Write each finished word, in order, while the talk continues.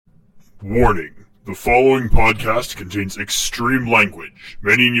Warning. The following podcast contains extreme language,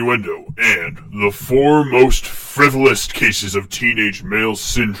 many innuendo, and the foremost frivolous cases of teenage male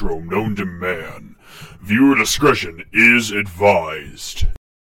syndrome known to man. Viewer discretion is advised.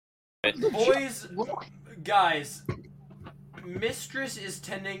 Boys, guys, Mistress is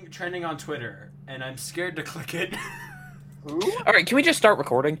trending on Twitter, and I'm scared to click it. Alright, can we just start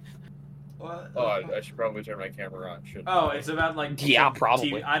recording? What? Oh, I should probably turn my camera on, shouldn't Oh, it's about Yeah,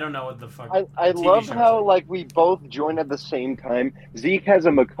 probably. TV. I don't know what the fuck. I TV love shows how are. we both joined at the same time. Zeke has a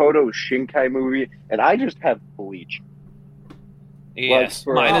Makoto Shinkai movie, and I just have Bleach. Yes,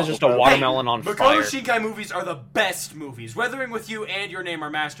 for- mine is just a Hey, watermelon on Makoto fire. Shinkai movies are the best movies. Weathering with You and Your Name are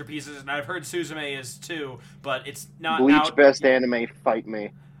masterpieces, and I've heard Suzume is too, but it's not Bleach out. best anime, fight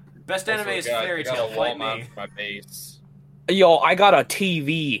me. Best anime is Fairy Tail. Fight me. my base. Yo, I got a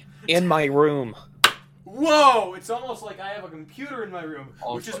TV in my room. Whoa! It's almost like I have a computer in my room,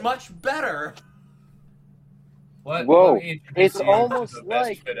 which is Also- much better. Let Whoa, me introduce it's you to almost the best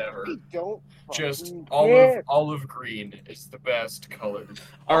like fit ever. I don't Just fucking olive care. olive green is the best color.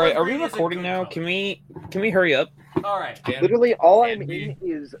 Alright, are Olive we green is a recording good now? color. Can we hurry up? All right. And Literally, all and I'm me.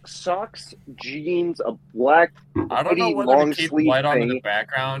 in is socks, jeans, a black I don't know hoodie, whether long to keep sleeve light on in thing, the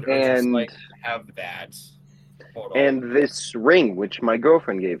background or just and- like have that. Hold on. and this ring, which my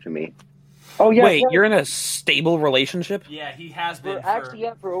girlfriend gave to me. Oh yeah, Wait, yeah. you're in a stable relationship? Yeah, he has been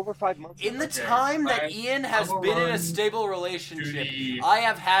for over 5 months. In the Okay, time that alright. Ian has I'm been in a run stable to relationship, the I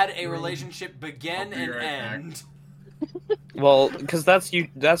have had a room. relationship begin I'll be and right back. end. Well, because that's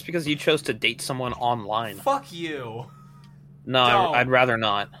because you chose to date someone online. Fuck you. No, Don't. I'd rather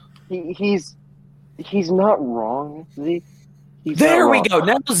not. He's not wrong, Zeke. He's There not we wrong. go.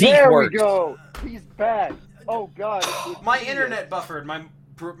 Now Zeke There works. we go. He's back. Oh god. it's My Ian. internet buffered. My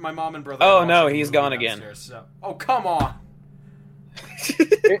mom and brother. Oh, are no, watching he's a movie gone again. downstairs, so. Oh, come on.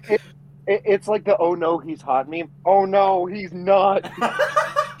 It's like the "oh no, he's hot" meme. Oh no, he's not.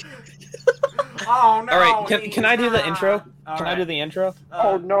 Oh no. Alright, can I do the he's intro? not. Can I do the intro?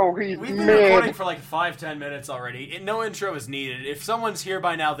 Oh no, he's We've been recording mid. for like 5-10 minutes already. No intro is needed. If someone's here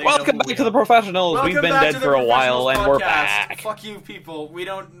by now, they Welcome know who back we to the are. professionals. Welcome We've been back dead to the for a while, and Professionals we're Podcast. back. Fuck you, people. We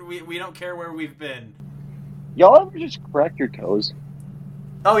don't care where we've been. Y'all ever just crack your toes?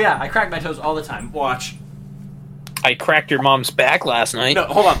 Oh yeah, I crack my toes all the time. Watch. I cracked your mom's back last night. No,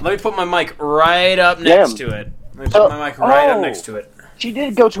 hold on. Let me put my mic right up next to it. Let me put my mic right up next to it. She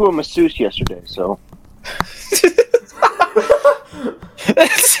did go to a masseuse yesterday, so.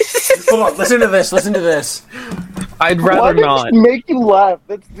 Hold on. Listen to this. Listen to this. I'd Why rather did not. it make you laugh?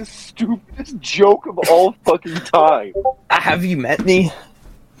 That's the stupidest joke of all fucking time. Have you met me?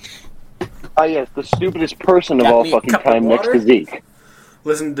 Ah yes, the stupidest person of Got all me a fucking cup of time next water? to Zeke.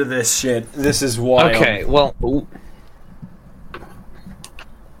 Listen to this shit. This is wild. Okay, well,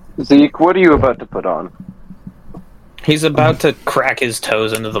 Zeke, what are you about to put on? he's about to crack his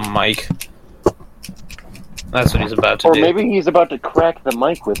toes into the mic. That's what he's about to Or do. maybe he's about to crack the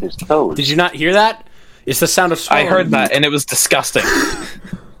mic with his toes. Did you not hear that? It's the sound of I swallowing. heard that, and it was disgusting.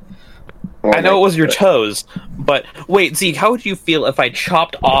 Oh I know my it was your God. toes, but wait, Zeke, how would you feel if I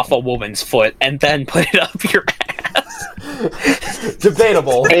chopped off a woman's foot and then put it up your ass?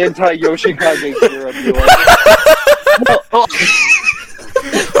 Debatable. Anti-Yoshikage Kira.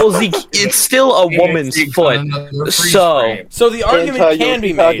 Well, Zeke, it's still a woman's Zeke foot, on another freeze so... frame. So the argument can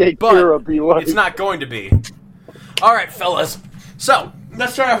be made, but Kira it's not going to be. All right, fellas. So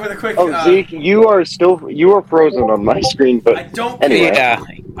let's start off with a quick. Oh, Zeke, you are frozen on my screen, I but don't Anyway. care. Yeah,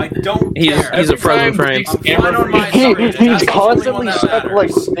 I don't he's care. a frozen frame. Zeke's I'm fine on my he, screen. he's That's the only one constantly that stuck like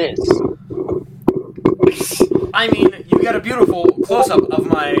matters. this. I mean, you got a beautiful close-up of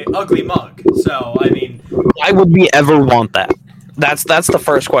my ugly mug. So I mean, Why would we ever want that? That's the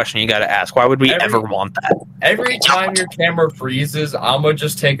first question you gotta ask. Why would we Every- ever want that? Every time your camera freezes, I'm gonna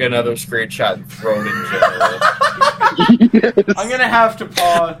just take another screenshot and throw it in general. I'm gonna have to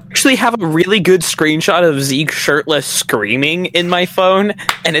pause. Actually have a really good screenshot of Zeke shirtless screaming in my phone,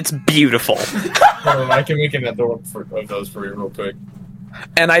 and it's beautiful. Hold on, I can make another one of those for you real quick.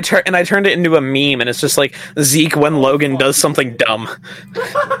 And I turned it into a meme, and it's just like Zeke when Logan does something dumb.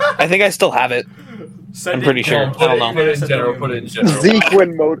 I think I still have it. Send I'm pretty it- sure. Put I don't it, know. put it in general. Put it in general. Zeke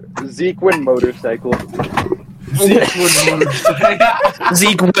win motorcycle.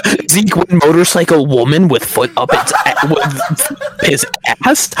 Zeke when motorcycle woman with foot up with his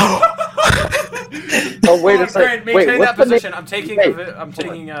ass. Oh wait Hold a on, second. Grant, Wait, maintain what's that the name? position. I'm taking. Hey, I'm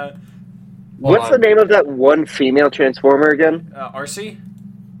taking. What's the name of that one female transformer again? RC.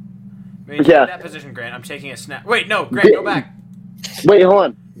 Maintain Yeah. that position, Grant. I'm taking a snap. Wait, no, Grant, go back. Wait, hold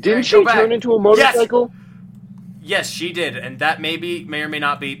on. Didn't Grant, she go back. turn into a motorcycle? Yes, she did, and that may or may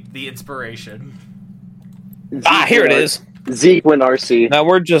not be the inspiration. Here it is. Zeke went RC. Now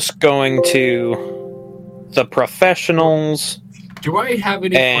we're just going to the professionals. Do I have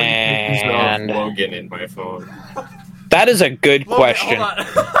any funny pictures And- of Logan in my phone? That is a good question. Hold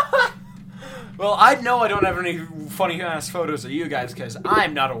on. Well, I know I don't have any funny-ass photos of you guys, because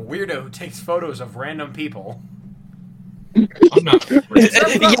I'm not a weirdo who takes photos of random people. I'm not.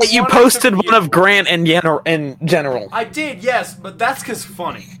 Yeah, you posted one of Grant in general. I did, yes, but that's because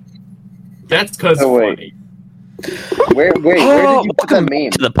funny. That's because Oh, wait. funny. Where did you put that Welcome meme?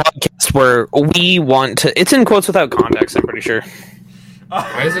 to the podcast where we want to... It's in quotes without context, I'm pretty sure.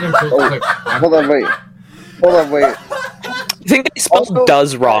 Why is it important? Hold on, wait. I think I spelled Also-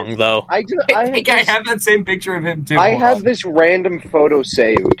 does wrong, though. I I think I have that same picture of him too. I Hold have on. this random photo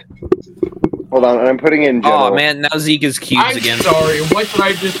saved. Hold on, I'm putting in general. Oh man, now Zeke is cubes I'm again. sorry. What did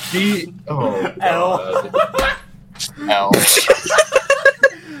I just see? Oh, L. God. L.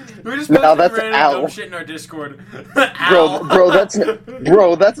 We just No, posted that's random Al. dumb shit in our Discord. Bro,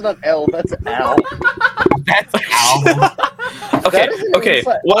 that's not L, that's Al. That's Al. Okay, That is an okay.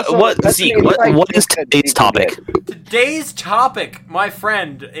 inside- What also, that's Zeke? an inside What is joke that today's Zeke topic? did. Today's topic, my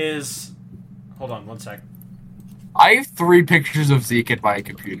friend, is... Hold on, one sec. I have 3 pictures of Zeke at my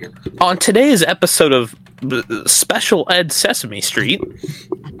computer. On today's episode of Special Ed Sesame Street,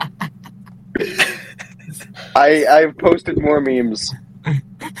 I've posted more memes.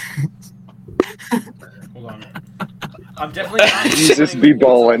 Hold on. I'm definitely not Jesus doing be what's a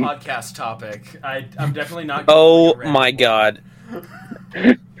ballin'. podcast topic. I'm definitely not. oh going my god,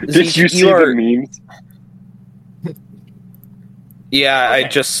 Did Zeke, you see you are- the memes? yeah, I Okay.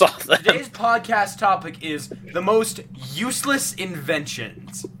 just saw that. Today's podcast topic is the most useless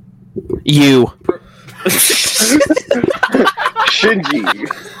inventions. You.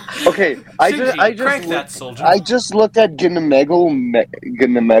 Shinji. Okay, I Shinji, just crank looked, that soldier. I just looked at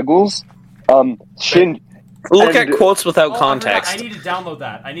Gnameggles. Shin. Look at And- quotes without Oh, I forgot. context. I need to download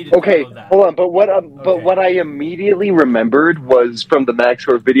that. Okay, download that. hold on. But what Okay. what I immediately remembered was from the Max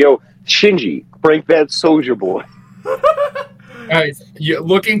Short video. Shinji, crank that soldier boy. Guys, you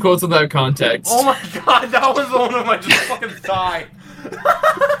look in quotes without context. Oh my god, that was the one of my just fucking thigh. Isn't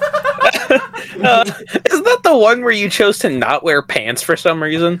that the one where you chose to not wear pants for some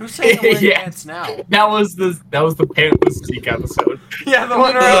reason? Who's saying I'm wearing Yeah. pants now? That was the pantless Zeke episode. Yeah, the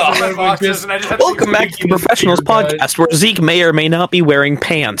one where I was in my Yeah. boxes and I just had to Welcome back to the Speaking of Professionals beard, guys. Podcast, where Zeke may or may not be wearing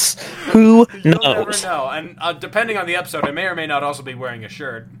pants. Who You'll never knows? know. And depending on the episode, I may or may not also be wearing a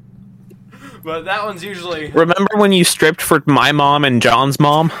shirt. But that one's usually... Remember when you stripped for my mom and John's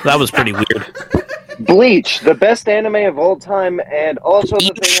mom? That was pretty weird. Bleach, the best anime of all time, and also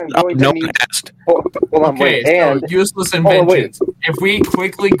the thing I'm going to no need. past. Hold on, Okay, wait. so And useless Hold on, wait. inventions. If we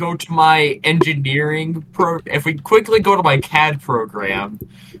quickly go to my if we quickly go to my CAD program,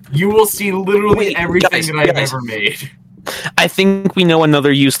 you will see literally Wait, everything guys, that I've guys. ever made. I think we know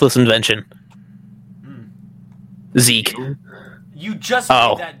another useless invention. Hmm. Zeke. You just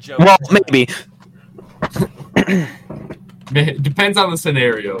Oh. made that joke. Well, maybe. It depends on the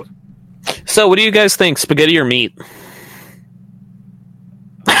scenario. So, what do you guys think? Spaghetti or meat?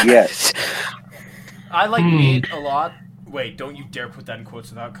 yes, I like meat a lot. Wait, don't you dare put that in quotes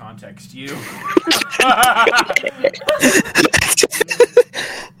without context. You.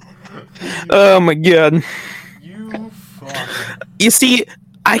 Oh my god. You fuck. You see,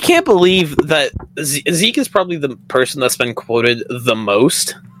 I can't believe that Zeke is probably the person that's been quoted the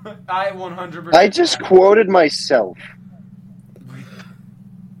most. I 100%. I just quoted myself.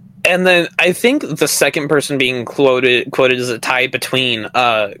 And then I think the second person being quoted is a tie between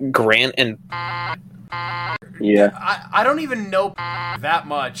Grant and Yeah. I don't even know that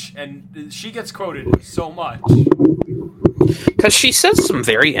much, and she gets quoted so much. because she says some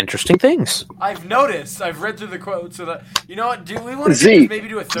very interesting things. I've noticed. I've read through the quotes. So that, you know what? Do we want to Zeke. maybe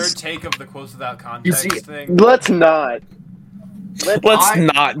do a third take of the quotes without context see- thing? Let's not. Let's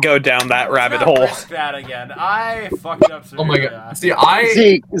not go down that rabbit Let's not hole. risk that again. I fucked up. Oh my severely. god.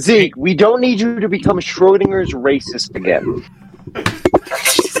 See, Zeke, we don't need you to become Schrodinger's racist again.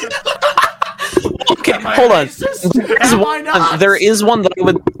 Okay, Am I hold on. racist? There is Am I one- not? There is one that I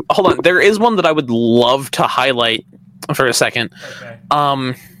would hold on. There is one that I would love to highlight for a second. Okay.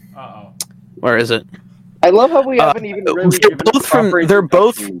 Uh-oh. Where is it? I love how we haven't even really they're given a both from- proper they're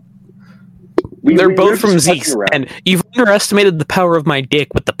both- introduction. They're we're both from just fucking Zeke's, around. and you've underestimated the power of my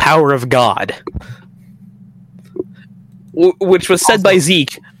dick with the power of God, which was said by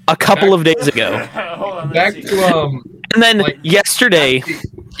Zeke a couple of days ago. Hold on. back Let's see. to And then Like- yesterday,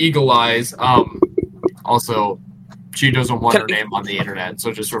 Eagle Eyes. Also, she doesn't want Can- her name on the internet,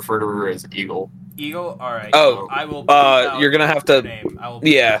 so just refer to her as Eagle. Eagle. All right. Oh, I will. bleep out you're gonna have their to- Name. I will.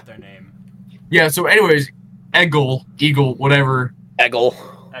 bleep out their name. Yeah. So, anyways, Eagle, whatever. Eggle.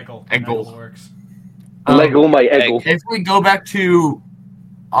 Eggle works. Lego my Eggle. If we go back to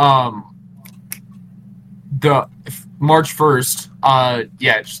the March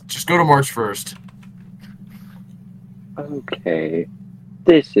 1st, just go to March 1st. Okay.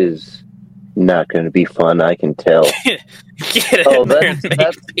 This is not going to be fun, I can tell. Get in Oh, there and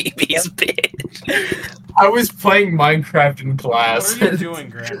that's- make babies, bitch. I was playing Minecraft in class. What are you doing,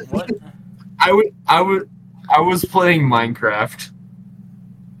 Grant? What? I was playing Minecraft.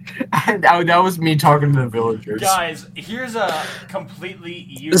 And that was me talking to the villagers. Guys, here's a completely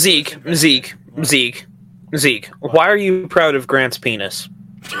useless Zeke. Why are you proud of Grant's penis?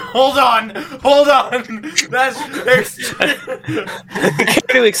 Hold on. That's.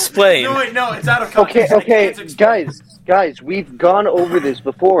 Can you explain? No, wait, no, it's out of Okay, context. I can't explain. guys, we've gone over this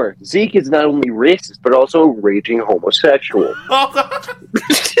before. Zeke is not only racist, but also a raging homosexual. Hold on.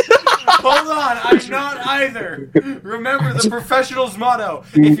 Hold on, I'm not either. Remember the professional's motto: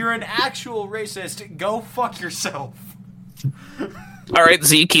 if you're an actual racist, go fuck yourself. All right,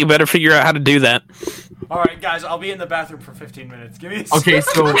 Zeke, you better figure out how to do that. All right, guys, I'll be in the bathroom for 15 minutes. Give me a Okay,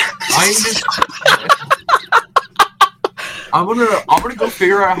 so I'm gonna go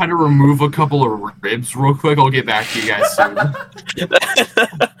figure out how to remove a couple of ribs real quick. I'll get back to you guys soon.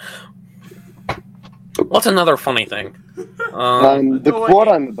 What's another funny thing? The Oh, quote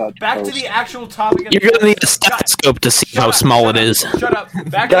wait. I'm about to Back to post. the actual topic of You're the gonna need a episode. stethoscope to see Shut how up, small shut it up, is. Shut up.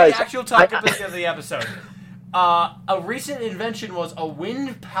 Back Guys, to the actual topic of the episode. A recent invention was a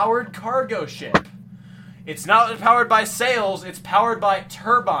wind-powered cargo ship. It's not powered by sails, it's powered by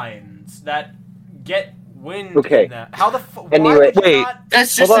turbines that get wind Okay. in that. How the fuck? Anyway- Wait.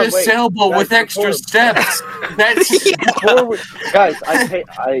 That's just Hold on, a wait. sailboat Guys, with extra before- steps. That's Before we- guys,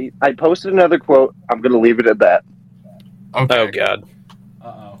 I posted another quote. I'm going to leave it at that. okay. Oh god.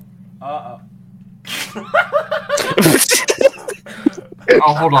 Uh-oh.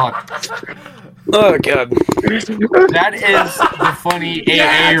 Oh, hold on. Oh god. That is the funny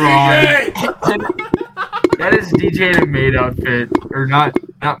AA Ron. That is DJ in a maid outfit, or not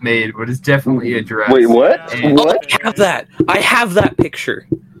maid, but it's definitely a dress. Wait, what? Yeah. What? I have that. I have that picture.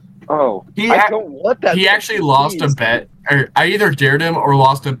 Oh, He I ac- don't want that. He actually lost a bet, or I either dared him or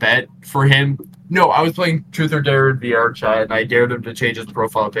lost a bet for him. No, I was playing Truth or Dare in VR chat, and I dared him to change his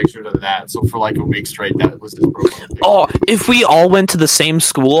profile picture to that. So for like a week straight, that was his profile picture. Oh, if we all went to the same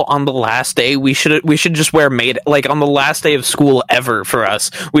school on the last day, we should just wear maid, like on the last day of school ever for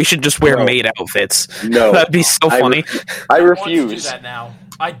us. We should just wear No. maid outfits. No. That'd be so funny. I I want to do refuse. that now.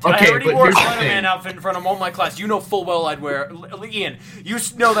 I Okay, already but wore a here's the Spider-Man thing. outfit in front of all my class. You know full well I'd wear. Ian, you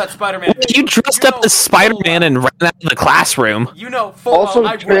know that Spider-Man. You dressed up as Spider-Man and ran out of the classroom. You know full Also, well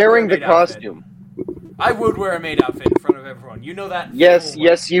I would wear wearing a the maid outfit. costume. I would wear a maid outfit in front of everyone. You know that. Yes, full well.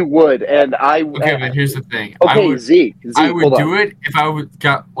 yes, you would, and I. Okay, but here's the thing. Okay, Zeke, I would hold do on. it if I would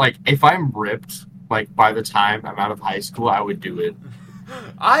got like if I'm ripped. Like by the time I'm out of high school, I would do it.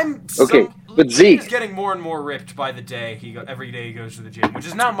 I'm Okay, but Ian Zeke- is getting more and more ripped by the day. Every day he goes to the gym, which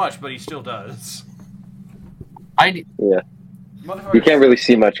is not much, but he still does. I Motherfucker. You can't really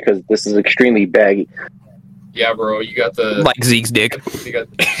see much because this is extremely baggy. yeah, bro. You got the Like Zeke's dick. you got.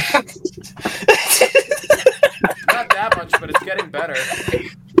 Not that much, but it's getting better.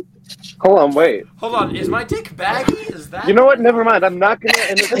 Hold on, wait. Hold on, is my dick baggy? Is that? You know what? Never mind. I'm not going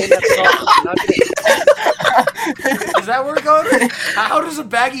to entertain that thought. I'm not gonna... Is that where we're going? How does a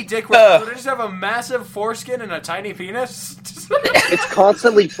baggy dick work? Would it just have a massive foreskin and a tiny penis? It's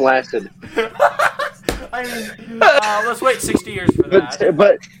constantly flaccid. I mean, let's wait 60 years for that.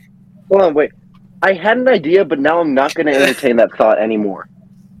 But hold on, wait. I had an idea, but now I'm not going to entertain that thought anymore.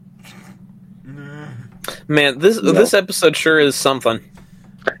 Man, this episode sure is something.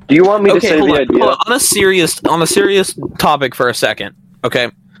 Do you want me to Okay, say hold the on. idea? Hold on. On a serious topic for a second. Okay.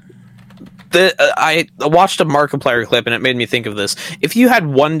 I watched a Markiplier clip and it made me think of this. If you had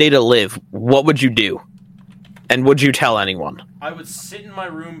one day to live, what would you do? And would you tell anyone? I would sit in my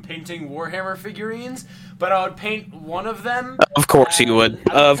room painting Warhammer figurines, but I would paint one of them. Of course you would.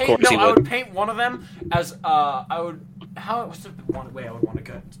 Of course you I would would. paint one of them as I would. How? What's the one way I would want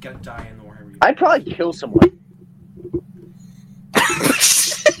to get die in the Warhammer? universe? I'd probably kill someone.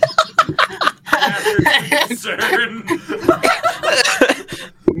 Concern.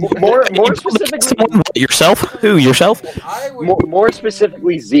 More specifically, Someone, what, yourself? Who? Yourself? I would. more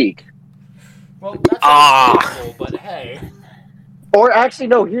specifically, Zeke. Well, that's Ah. but hey. Or actually,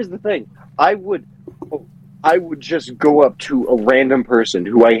 no. Here's the thing. I would just go up to a random person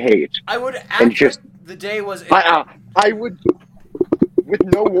who I hate. I would act And just- like the day was. I would with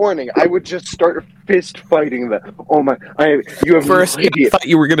no warning, I would just start fist fighting them. Oh my! You have First, no idea. I thought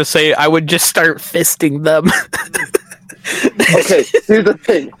you were gonna say I would just start fisting them. Okay, here's the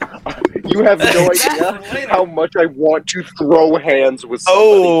thing. You have no idea how much I want to throw hands with somebody.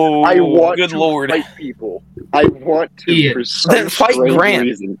 Oh, I want good to lord! fight people. I want to Ian, for some Then fight strange Grant.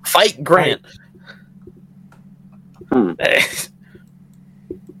 reason. Fight Grant. Hmm.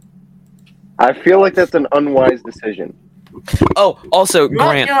 I feel like that's an unwise decision. Oh, also,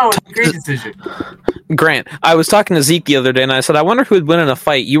 Grant. No, great decision. Grant, I was talking to Zeke the other day, and I said, I wonder who would win in a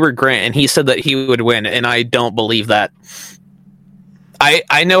fight, you or Grant, and he said that he would win, and I don't believe that.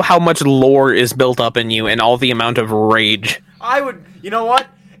 I know how much lore is built up in you and all the amount of rage. I would. You know what?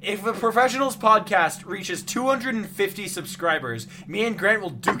 If the Professionals podcast reaches 250 subscribers, me and Grant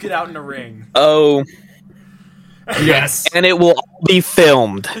will duke it out in a ring. Oh, Yes. and it will all be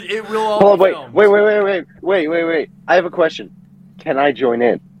filmed. It will all Hold on, be filmed. wait. I have a question. Can I join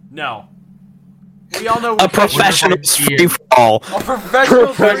in? No. We all know A professional free for all. A professional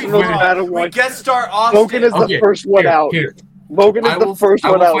Professionals free-for-all. matter We what. guest star Austin. Logan is the Okay, first one out. Here. Logan is I the will- first I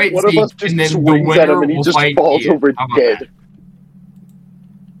one will out. fight One of us Zeke, just and then the swings at him winner and he will just fight falls Ian. over How about dead. that?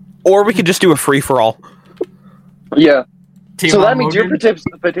 Or we could just do a free for all. Yeah. Team So on that means you're Logan?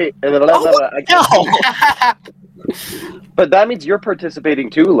 participating. No! But that means you're participating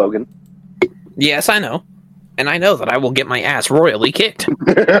too, Logan. Yes, I know. And I know that I will get my ass royally kicked.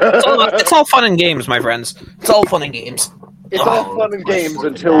 It's all fun and games, my friends. It's all fun and games. It's all fun and games More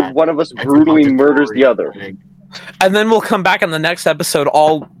than until that. one of us That's brutally about murders the other. And then we'll come back in the next episode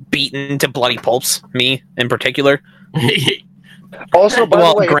all beaten to bloody pulps. Me, in particular. Also, by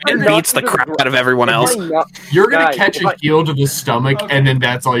Well, the way, if I Grant knock beats you the to crap gr- out of everyone if I else. knock- You're gonna Guys, catch if a I- heel to the stomach, Okay. and then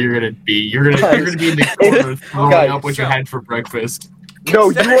that's all you're gonna be. You're gonna be in the corner throwing Guys, up what you so- had for breakfast. No,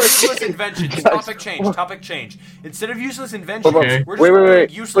 Instead you of are. useless inventions. Guys, Topic change. Topic change. Instead of useless inventions, Hold on. Okay. we're just Wait, doing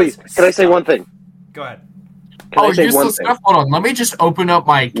useless. Please, can I say stuff. one thing? Go ahead. Can I say one useless thing? stuff. Hold on. Let me just open up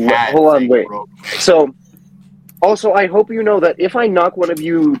my cat. Hold on, thing wait. real So, also, I hope you know that if I knock one of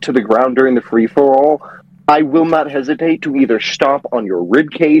you to the ground during the free for all, I will not hesitate to either stomp on your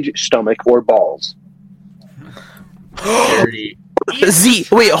rib cage, stomach, or balls. dirty.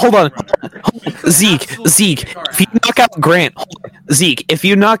 Zeke, wait, hold on. Zeke, if you knock out Grant, Zeke, if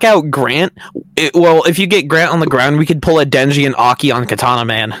you knock out Grant, if you get Grant on the ground, we could pull a Denji and Aki on Katana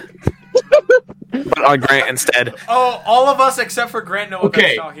Man. But on Grant instead. Oh, all of us except for Grant know what Okay.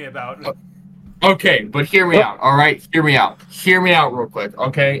 he's talking about. Okay, but hear me out. All right, hear me out. Hear me out real quick.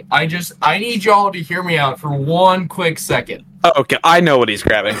 Okay, I need y'all to hear me out for one quick second. Okay, I know what he's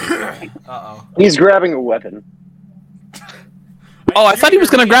grabbing. Uh-oh. He's grabbing a weapon. Oh, I thought he was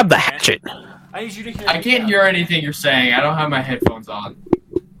gonna grab the hatchet. I need you to hear I me can't out. hear anything you're saying. I don't have my headphones on.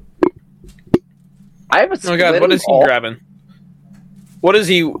 I have a Oh god, what is he ball. grabbing? What is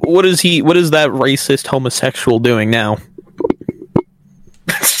that racist homosexual doing now?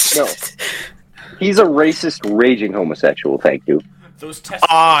 No. He's a racist, raging homosexual, thank you. Those testicles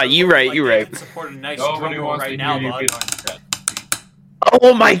Ah, are you looking right, like you they right. can support a nice Nobody drum roll wants right to now, hear you bud. get on that.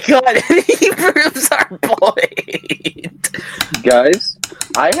 Oh my god, he proves our point. Guys,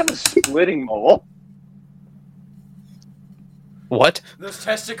 I have a splitting mole. What? Those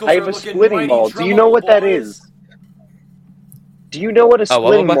testicles I have are a looking splitting mighty mall. Do you drummable, know what that boys. is? Do you know what a Oh, what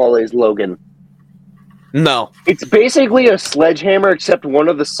splitting about- mall is, Logan? No. It's basically a sledgehammer, except one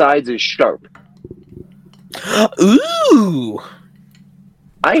of the sides is sharp. Ooh.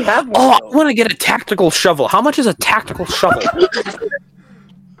 I have one. Oh, I of those. want to get a tactical shovel. How much is a tactical shovel?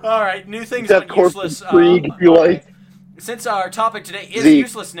 All right, new things Death on Corps useless. Krieg, if you like. Since our topic today is Zeke.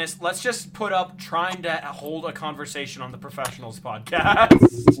 uselessness, let's just put up trying to hold a conversation on the Professionals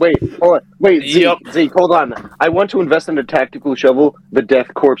podcast. Wait, hold on. Wait, Zeke, Yep. Zeke, hold on. I want to invest in a tactical shovel, the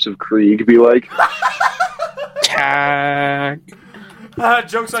Death Corpse of Krieg, be like. Tac.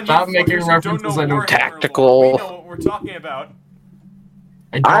 Jokes on Stop you. making fuckers who don't references I know Warhammer tactical. lore. We know what we're talking about.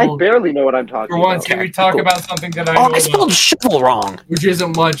 I don't- barely know what I'm talking For once, about. can we talk about something that I Oh, know I spelled about, shovel wrong. which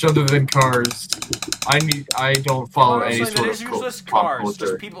isn't much other than cars? I don't follow any Honestly, sort that of is useless pop cars. culture.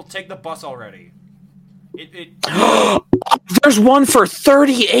 Just people take the bus already. It There's one for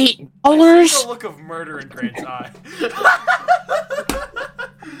 $38. the look of murder in Grant's eye.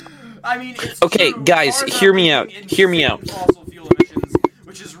 I mean, it's Okay, true. guys, Cars are hear me out. polluting Hear me insane out. Fossil fuel emissions,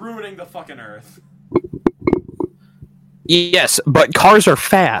 which is ruining the fucking earth. Yes, but cars are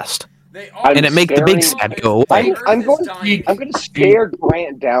fast. They are, I'm And it makes the big staring- sad go away. I'm going to stare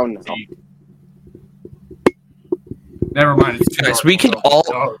Grant down now. Never mind. It's too Guys, dark. we could all-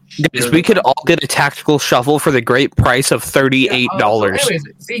 Oh, Guys, we could all get a tactical shovel for the great price of $38. Anyways,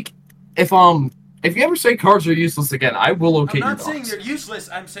 Zeke, if if you ever say cars are useless again, I will I'm locate your not saying dogs. they're useless.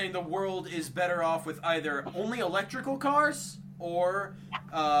 I'm saying the world is better off with either only electrical cars or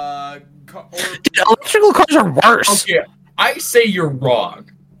Dude, electrical cars are worse. Okay, I say you're wrong.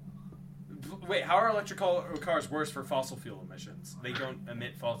 Wait, how are electrical cars worse for fossil fuel emissions? They don't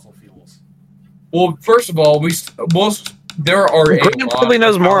emit fossil fuels. Well, first of all, there are Grant probably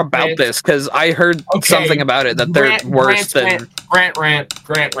knows more about plants. this because I heard something about it that they're worse than. Grant rant.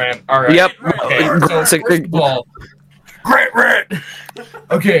 All right. Yep. Okay. Grant- So first of all, Grant rant.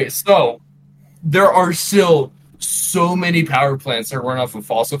 Okay, so there are still so many power plants that run off of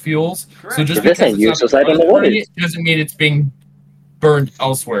fossil fuels. Correct. So just If this because ain't it's not useless, I don't know what burning is. it doesn't mean it's being burned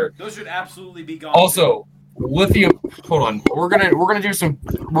elsewhere. Those should absolutely be gone. Also, lithium. Hold on. We're gonna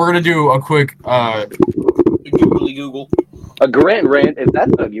do a quick. Google. A Grant rant, if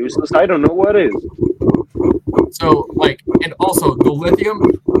that's not useless, I don't know what is. So, like, and also the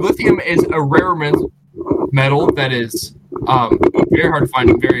lithium is a rare metal that is very hard to find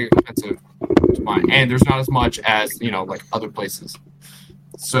and very expensive to mine, and there's not as much as like other places.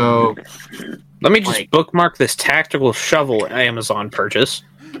 So, Let me just Like- bookmark this tactical shovel Amazon purchase.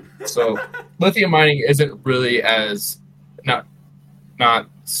 lithium mining isn't really as not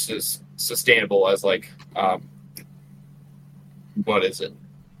sustainable as like what is it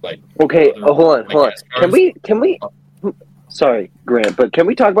like? Okay, other- hold on. like gas Can cars? we? Sorry, Grant, but can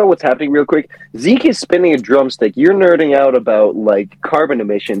we talk about what's happening real quick? Zeke is spinning a drumstick. You're nerding out about like carbon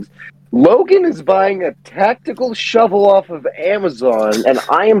emissions. Logan is buying a tactical shovel off of Amazon, and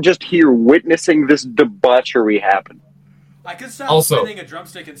I am just here witnessing this debauchery happen. I could stop Also- spinning a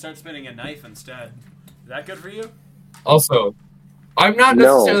drumstick and start spinning a knife instead. Is that good for you? Also, I'm not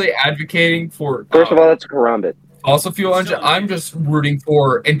No. necessarily advocating for First of all, that's a karambit. fossil fuel engine. Still- I'm just rooting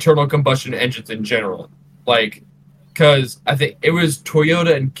for internal combustion engines in general. Like, because I think it was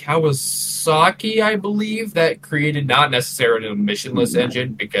Toyota and Kawasaki, I believe, that created not necessarily an emissionless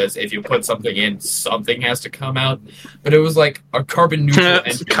engine, because if you put something in, something has to come out. But it was like a carbon neutral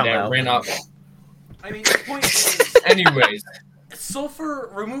engine Come that out. ran off. I mean, the point is, Anyways,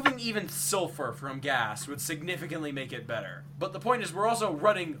 removing even sulfur from gas would significantly make it better. But the point is, we're also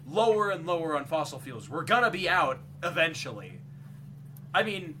running lower and lower on fossil fuels. We're gonna be out eventually. I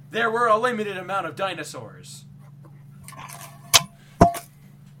mean, there were a limited amount of dinosaurs.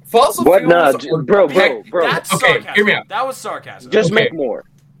 fossil What? fuels Nah, are- bro. That's Okay, sarcasm. hear me out. That was sarcasm. Just Okay. make more.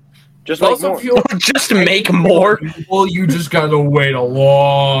 Just make Fossil more. fuel. Just make more. Well, you just gotta wait a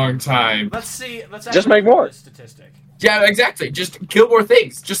long time. Let's see. Let's Just actually make more. do this statistic. Yeah, exactly. Just kill more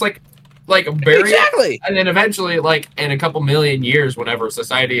things. Just like bury it. Exactly. And then eventually, like, in a couple million years, whenever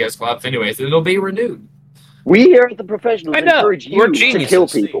society has collapsed anyways, it'll be renewed. We here at the professionals I know. encourage We're you to geniuses. kill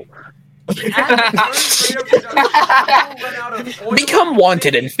people. At the current rate of production, we will run out of oil Become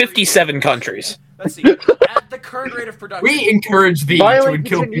wanted in 53 57 countries. Let's see. At the current rate of production, We encourage thee Violent to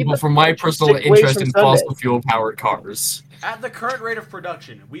kill Geneva people from my personal situation interest in Sunday. fossil fuel powered cars. at the current rate of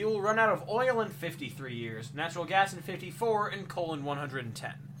production, we will run out of oil in 53 years, natural gas in 54, and coal in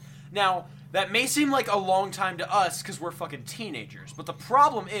 110. Now, that may seem like a long time to us because we're fucking teenagers, but the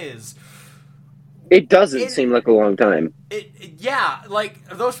problem is, It doesn't seem like a long time. like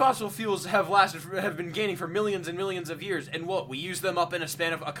those fossil fuels have been gaining for millions and millions of years, and what we use them up in a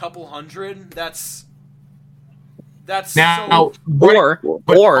span of a couple hundred. That's Now, Or,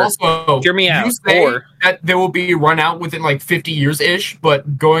 but or, also, hear me out, You say or- that they will be run out within like 50 years ish,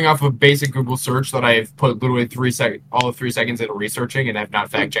 but going off of basic Google search that I've put literally all of 3 seconds into researching and have not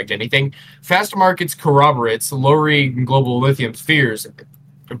fact checked anything, Fast Markets corroborates lowering global lithium spheres.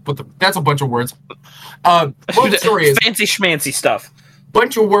 That's a bunch of words. One story is fancy schmancy stuff.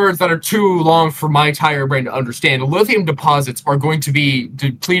 bunch of words that are too long for my tire brain to understand. Lithium deposits are going to be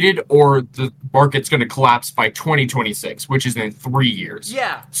depleted, or the market's going to collapse by 2026, which is in 3 years.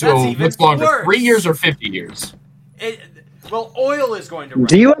 yeah. So that's even what's longer, worse. 3 years or 50 years? Well, oil is going to run.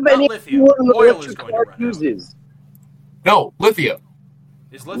 Do you have not any lithium? idea what Oil is electric going to car run. out. uses? No, lithium.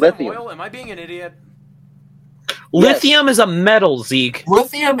 Is lithium, Lithium. oil? Am I being an idiot? Lithium is a metal, Zeke.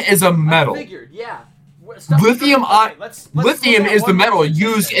 Lithium is a metal. I figured, yeah. Stuff Lithium, okay, let's lithium look at is the one metal more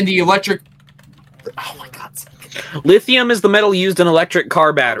used statistic. in the electric. Oh my god. Lithium is the metal used in electric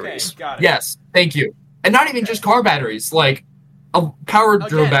car Okay, batteries. got it. Yes, thank you. And not even just car batteries, like powered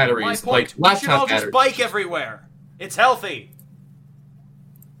Again, batteries, my like point, we should all laptop just batteries. bike everywhere. It's healthy.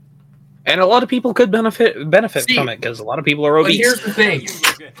 And a lot of people could benefit See, from it because a lot of people are But obese. here's the thing: You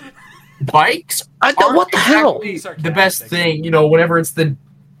look good. bikes What aren't the hell? exactly the best thing. Whenever it's the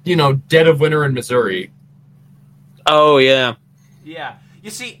dead of winter in Missouri, Oh, yeah. Yeah. You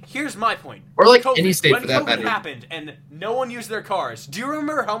see, here's my point. or like COVID, any state when for that COVID matter. happened and no one used their cars, do you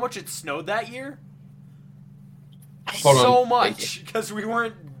remember how much it snowed that year? Hold on. So much because we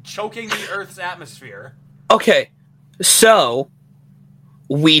weren't choking the Earth's atmosphere. Okay, so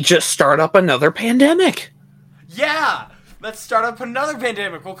we just start up another pandemic. Yeah, let's start up another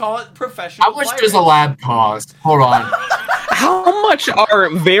pandemic. We'll call it professional. How much virus. does a lab cost? Hold on. How much are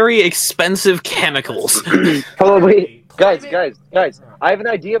very expensive chemicals? Hold on, wait. Guys, Climate- I have an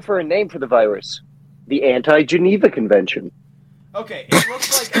idea for a name for the virus. The Anti-Geneva Convention. Okay, it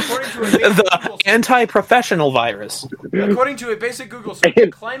looks like according to a basic The Google, anti-professional virus. according to a basic Google search,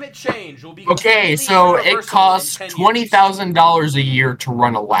 climate change will be Okay, completely so it universal costs in 10 years. $20,000 a year to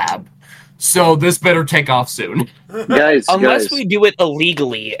run a lab. So this better take off soon. Guys, Unless guys. we do it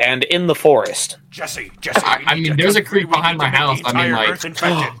illegally and in the forest. Jesse, I mean, there's a creek behind my house. I mean,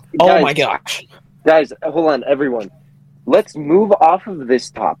 like, Oh Guys. my gosh. Guys, hold on, everyone. Let's move off of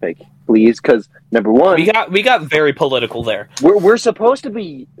this topic, please, because number one, We got very political there. we're supposed to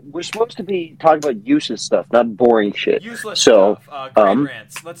be talking about useless stuff, not boring shit. Useless So, stuff. Great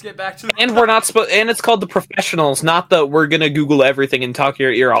rants. Let's get back to the And we're not supposed and it's called the professionals, not the we're gonna Google everything and talk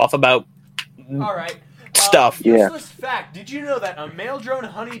your ear off about All right. stuff. Yeah. Useless fact. Did you know that a male drone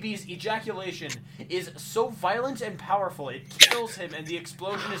honeybee's ejaculation is so violent and powerful it kills him and the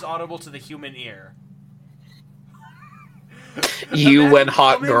explosion is audible to the human ear? You Imagine went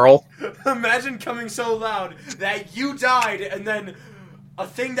hot coming- girl. Imagine coming so loud that you died and then a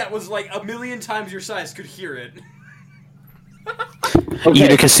thing that was like a million times your size could hear it.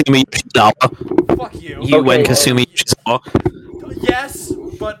 Okay. You Kasumi Yoshizawa. Fuck you. You Okay. went Kasumi Yoshizawa. Yes,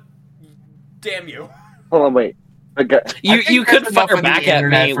 but damn you. Hold on, wait. Okay. You could that's enough fire on the back at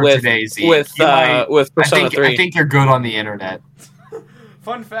internet me for with today, Zeke. with You might- with I Persona think, 3. I think you're good on the internet.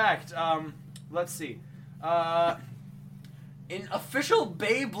 Fun fact. Let's see. In official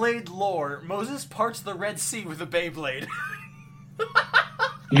Beyblade lore, Moses parts the Red Sea with a Beyblade.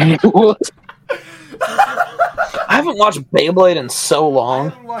 I haven't watched Beyblade in so I long.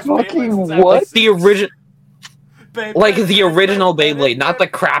 haven't watched Fucking Beyblade since I what? was The original Beyblade- like the original Beyblade, not the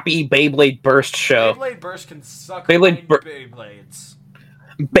crappy Beyblade Burst show. Beyblade Burst can suck Beyblade Beyblades.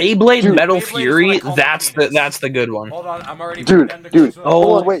 Beyblade Dude, Metal Beyblade is Fury, what I call that's my the penis. good one. Hold on, I'm already Dude, pretending dude. to-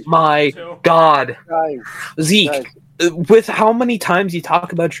 Oh on, wait. my Two. god. Guys, Zeke, guys. with how many times you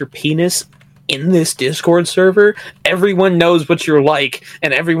talk about your penis in this Discord server, everyone knows what you're like,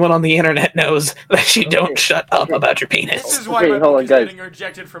 and everyone on the internet knows that you don't Okay. shut up Okay. about your This penis. is why Okay, my hold book on, is guys. getting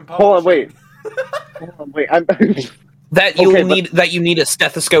rejected from publishing. Hold on, wait. Hold on, wait. I'm That you Okay, need you need a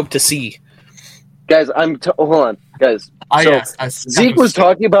stethoscope to see. guys. Hold on, guys. Ah, So, yes, Zeke was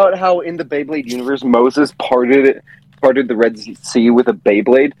talking about how in the Beyblade universe, Moses parted the Red Sea with a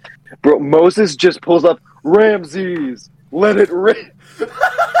Beyblade. Bro, Moses just pulls up Ramses. Let it rip.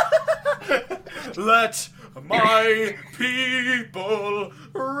 Let my people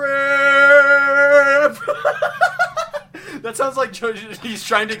rip. That sounds like he's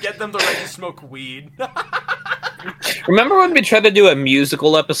trying to get them to right to smoke weed. Remember when we tried to do a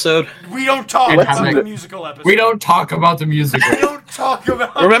musical episode? We don't talk Let's about do the it. musical episode. We don't talk about the musical. We don't talk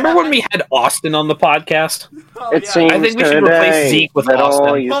about. Remember when we had Austin on the podcast? Oh, It yeah. seems I think we should today replace Zeke with that all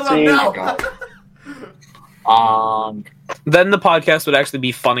Austin. you Hold on, see- no. Then the podcast would actually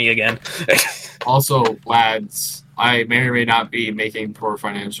be funny again. Also, lads, I may or may not be making poor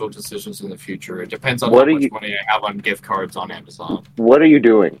financial decisions in the future. It depends on What how are much you- money I have on gift cards on Amazon. What are you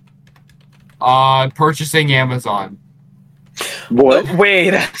doing? Purchasing Amazon. What?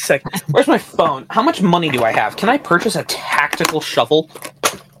 Wait a second. Where's my phone? How much money do I have? Can I purchase a tactical shovel?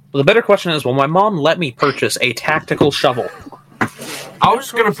 Well, the better question is, will my mom let me purchase a tactical shovel? I was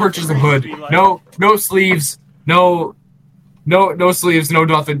just gonna purchase a hood. No sleeves. No sleeves. No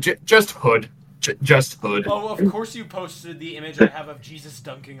nothing. Just hood. Just hood. Oh, of course you posted the image I have of Jesus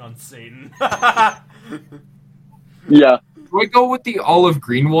dunking on Satan. Yeah. Do I go with the olive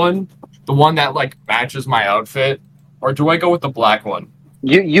green one, the one that like matches my outfit, or do I go with the black one?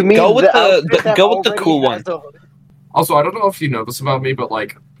 You mean Go with the- outfit that go with the already cool has one. Also, I don't know if you know this about me, but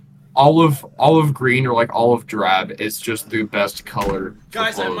like olive green or like olive drab is just the best color. for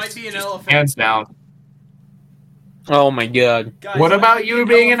Guys, I clothes. might be an Just elephant. hands down. Oh my god. Guys, What I about might you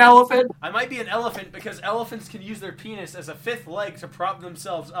be being an elephant? I might be an elephant because elephants can use their penis as a fifth leg to prop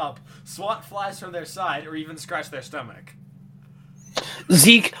themselves up, swat flies from their side, or even scratch their stomach.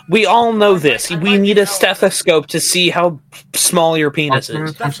 Zeke, we all know this. I We might need be a stethoscope to see how small your penis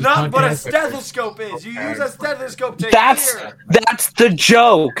is. That's not what a stethoscope is. You use a stethoscope to That's hear. that's the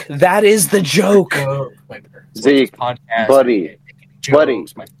joke. That is the joke. Zeke, buddy, buddy.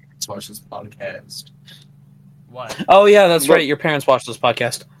 My parents watch this podcast. What? Oh yeah, that's Look- right. Your parents watch this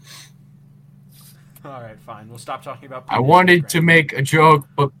podcast. All right, fine. We'll stop talking about. I wanted to make a joke,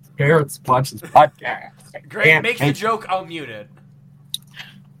 but parents watch this podcast. Grant, make the joke. I'll mute it.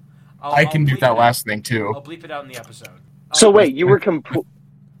 I can do bleep that it. last thing too. I'll bleep it out in the episode. So Oh, wait, you were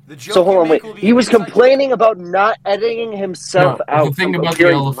the joke so hold you on, make wait. will be He was inside complaining about not editing himself No, out. the thing from about the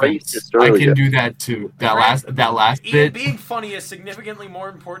appearing elephants, racist I earlier. can do that too. That last Ian, bit. being funny is significantly more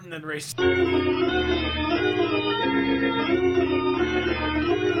important than race.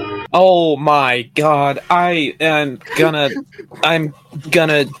 Oh my god, I'm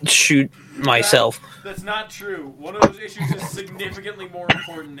gonna shoot myself. That's not true. One of those issues is significantly more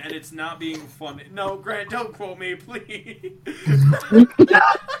important, and it's not being funny. No, Grant, don't quote me, please.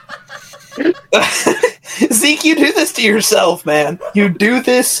 Zeke, you do this to yourself, man. You do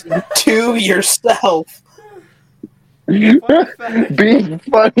this to yourself. Being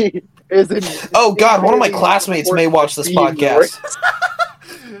funny isn't. Oh god, one of my classmates may watch this podcast.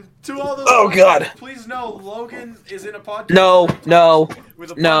 To all those Oh, God. Please know, Logan is in a podcast. No, With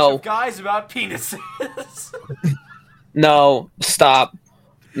a bunch no. of guys about penises. no, stop.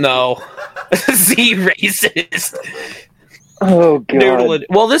 No. Z racist. Oh god. Noodle it.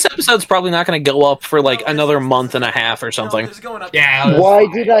 Well, this episode's probably not going to go up for like another month and a half or something. No, this is going up. Yeah. that's Why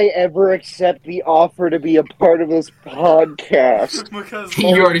fine. did I ever accept the offer to be a part of this podcast? Because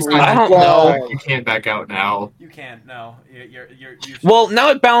You already signed I up. don't know. You can't back out now. you can't. No, you Well, now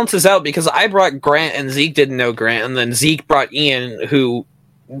it balances out because I brought Grant and Zeke didn't know Grant, and then Zeke brought Ian, who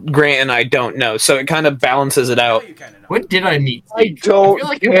Grant and I don't know. So it kind of balances it out. You kind of know. When did I meet? I Zeke? don't feel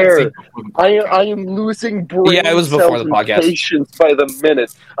like you met care. Zeke before the I podcast. am losing brain Yeah, it was before the cells and podcast. patience by the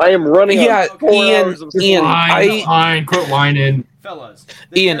minute. I am running Yeah, on 4 Ian, hours of Ian, Fine, fine, quit whining. Fellas.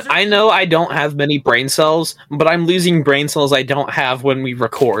 the Ian, desert- I know I don't have many brain cells, but I'm losing brain cells I don't have when we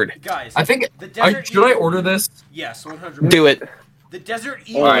record. Guys, I think. the desert Should I eagle- order this? Yes, 100%. Do it. The Desert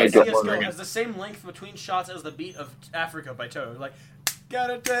Eagle Alright, in don't CSGO worry. has the same length between shots as the beat of Africa by Toto. Like,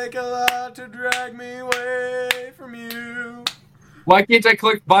 gotta take a lot to drag me away from you. Why can't I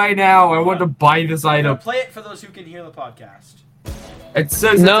click buy now? I want to buy this I'm gonna item. play it for those who can hear the podcast. It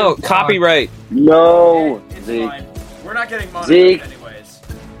says No, it's in- copyright. No, It's Zeke. fine. We're not getting monetized Zeke. anyways.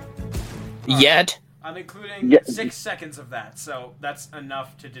 Yet. I'm including Yeah. 6 seconds of that, so that's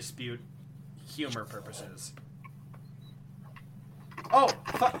enough to dispute humor purposes. Oh,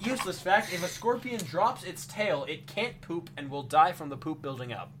 useless fact. If a scorpion drops its tail, it can't poop and will die from the poop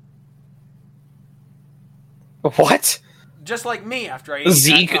building up. What? Just like me after I ate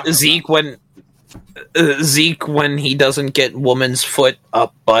Zeke, that Taco Zeke when Zeke when he doesn't get woman's foot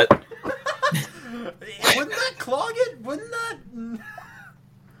up butt. Bell. Wouldn't that clog it? Wouldn't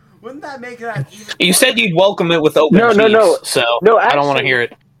that make that even? You said you'd welcome it with open No, cheeks, no. so No, I don't want to actually- hear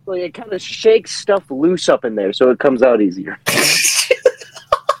it. Like, it kind of shakes stuff loose up in there, so it comes out easier.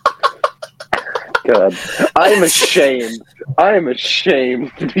 God, I'm ashamed. I'm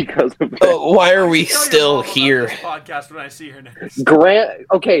ashamed because of that. Why are we Tell your still mom about here? this podcast when I see her next. Grant,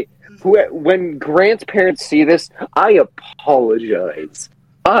 okay, when Grant's parents see this, I apologize.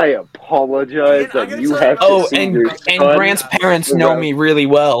 I apologize Ian, I'm that gonna you tell have you- Oh, to see and your and son Grant's parents know me really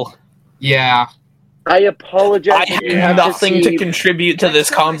well. Yeah. I apologize. I that you had have nothing to see- contribute to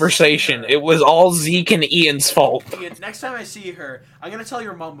this conversation. It was all Zeke and Ian's fault. Ian, next time I see her, I'm gonna tell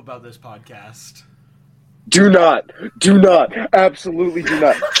your mom about this podcast. Do not, absolutely do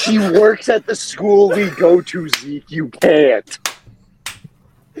not. She works at the school we go to, Zeke. You can't.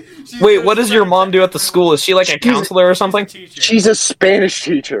 She's Wait, gonna what does your start- mom do at the school? Is she like a She's- counselor or She's a something? teacher. She's a Spanish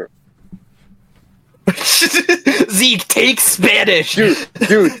teacher. Zeke, take Spanish. Dude.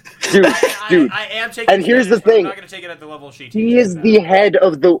 I am taking. And here's the Spanish, but I'm thing. not gonna take it at the level she She teaches is at. the head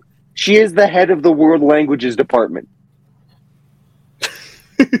of the. She is the head of the world languages department.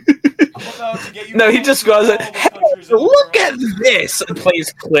 I'm about to get you No, he all just to goes, all the "Hey, countries in the look world." at this!" And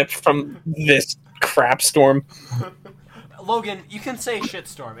plays clips from this crap storm. Logan, you can say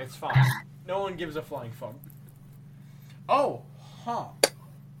shitstorm. It's fine. No one gives a flying fuck. Oh, huh.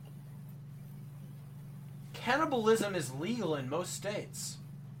 Cannibalism is legal in most states.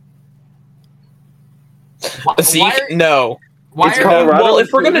 Zeke, Why are- no. Why It's are Colorado. Well, if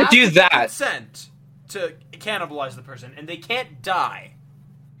we're gonna Have do to that, consent to cannibalize the person, and they can't die,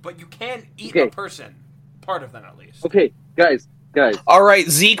 but you can eat a Okay. person. Part of them, at least. Okay, guys. all right,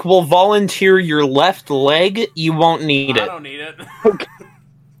 Zeke, we'll volunteer your left leg. You won't need I it. don't need it.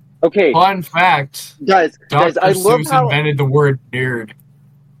 Okay, Fun fact: guys. Dr. I love Seuss how. invented the word nerd.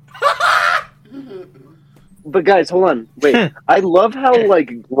 But guys, hold on. Wait. I love how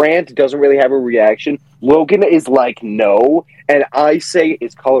like Grant doesn't really have a reaction. Logan is like no, and I say,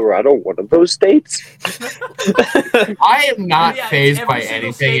 is Colorado one of those states? I am not Yeah, it's phased every by single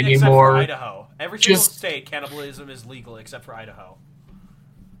anything state except for anymore. Idaho. Every single Just- state, cannibalism is legal except for Idaho.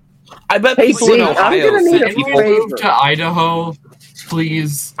 I bet Hey, people in Zeke, I'm Ohio. gonna need a If you favor. move to Idaho,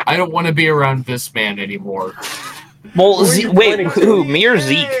 please. I don't want to be around this man anymore. Well, Who are you wait, pointing who? to? Me or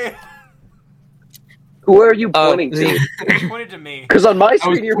Zeke? Who are you pointing Zeke. to? He pointed to me. Because on my I was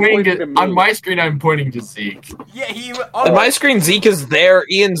screen, you're pointing pointing to me. on my screen. I'm pointing to Zeke. Yeah, he. On my screen, Zeke is there,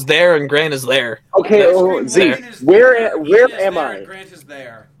 Ian's there, and Grant is there. Okay, On my oh, screen, Zeke, Ian is where there, where Ian is am there, I? and Grant is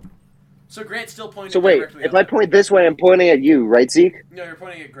there. So Grant's still pointing. So wait, directly if up I point this way, I'm pointing at you, right, Zeke? No, you're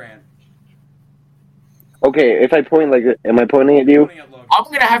pointing at Grant. Okay, if I point like, am I pointing at you? Pointing at Logan. I'm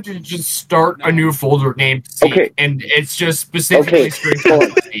gonna have to just start No. a new folder named Zeke, Okay. and it's just specifically Okay, straight hold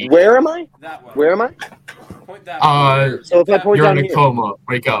on. Zeke. Where am I? That way. Where am I? Point that Uh, way. So if I That point You're down in a here. coma.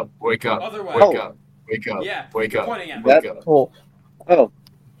 Wake up. Wake up. Other way. Wake up. Wake up. Yeah, Wake you're up. pointing at me. Wake That- up. Oh,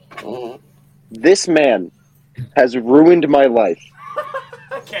 Oh, this man has ruined my life.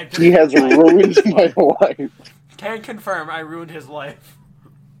 Can't He has ruined my life. Can confirm I ruined his life.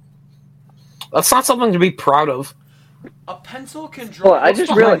 that's not something to be proud of. A pencil can draw. Hold on, I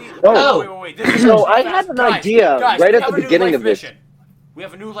just realized- oh. wait. This is So actually I fast. had an Guys, idea guys, right we at have the a new beginning life of this. mission. We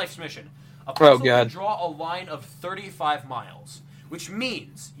have a new life's mission. A pencil God. can draw a line of 35 miles, which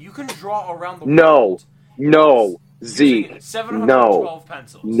means you can draw around the No. world No, using Zeke. 712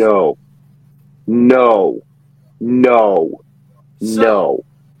 pencils. No. No. No. So, No.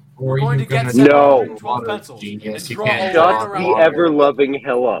 Or going you to get gonna 712 water, pencils genius. and You draw can't a line Shut around the the ever world. loving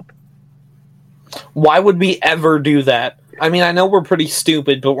hell up. Why would we ever do that? I mean, I know we're pretty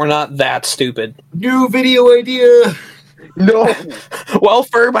stupid, but we're not that stupid. New video idea. No. Well,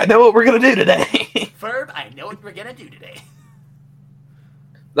 Ferb, I know what we're gonna do today. Ferb, I know what we're gonna do today.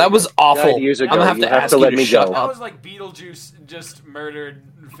 That was awful. 9 years I'm ago, gonna have you to have ask to you let to me shut go. That up. was like Beetlejuice just murdered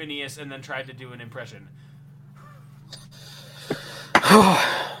Phineas and then tried to do an impression.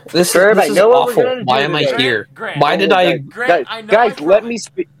 this Ferb, I is know what we're awful. gonna do Why am I today. here? Grant, Why did I? Grant, I know Guys, I let tried. me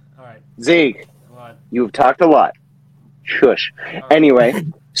speak. Alright, Zeke, what? you've talked a lot. Shush. Alright. Anyway,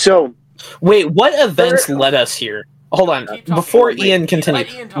 so Wait, what events Ferb- led us here? Hold on. Keep talking. Before Wait, Ian continues,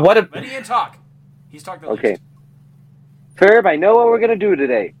 Let Ian talk. what? Let Ian talk. He's talked the okay. least. Ferb, I know what we're gonna do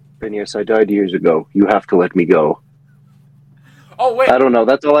today. Phineas, I died years ago. You have to let me go. Oh, wait. I don't know.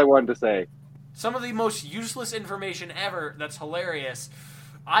 That's all I wanted to say. Some of the most useless information ever that's hilarious.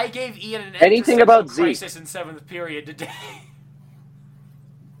 I gave Ian an Anything about existential Zeke? crisis in 7th period today.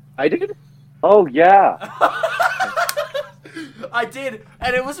 I did? Oh, yeah. I did,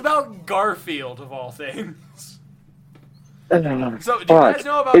 and it was about Garfield, of all things. So, do you Fuck. guys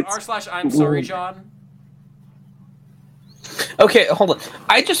know about It's- r/I'm sorry, John? Okay, hold on.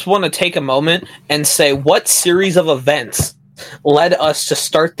 I just want to take a moment and say what series of events led us to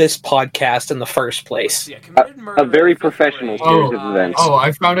start this podcast in the first place. Yeah, committed murder a very in fifth professional grade. series of events. Oh,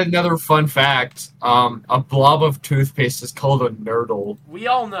 I found another fun fact. A blob of toothpaste is called a nurdle. We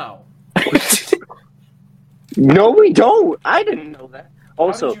all know. No, we don't. I didn't know that.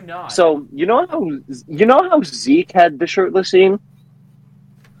 Also, did you not? so you know how Zeke had the shirtless scene?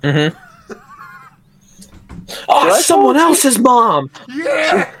 Mm-hmm. Should Oh, I someone follow else's mom.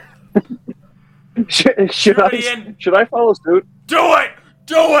 Yeah! Should Do it, Ian. I follow suit? Do it!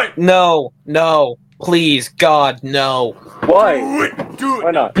 Do it! No, please, God, no, Why? Do it! Do it!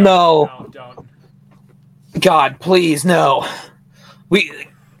 Why not? no, No, don't. God, please, no. Ian, it,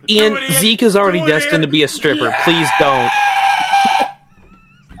 Ian. Zeke is already Do it, destined Ian. to be a stripper. Please don't.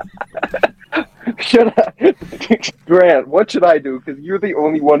 Should I? Grant, what should I do? Because you're the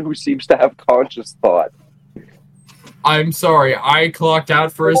only one who seems to have conscious thought. I'm sorry, I clocked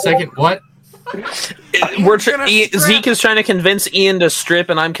out for a second. What? Zeke is trying to convince Ian to strip,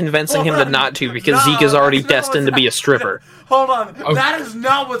 and I'm convincing him to not to because No, Zeke is already that's not destined to what's be a stripper. Hold on. Okay. That is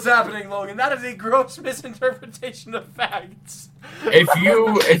not what's happening, Logan. That is a gross misinterpretation of facts. If you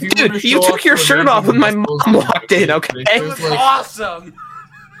were to Dude, you show took off your to a shirt off when my Veggie mom walked in, okay? It It's was like, awesome.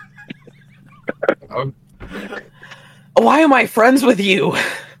 oh, Why am I friends with you?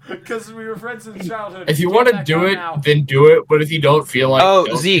 Because we were friends in childhood. if you Get want to back do on it, now. then do it. But if you don't feel like, Oh,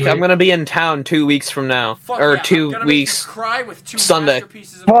 don't Zeke, do it. I'm gonna be in town 2 weeks from now, Fuck or yeah, I'm 2 gonna weeks. Make you cry with two Sunday.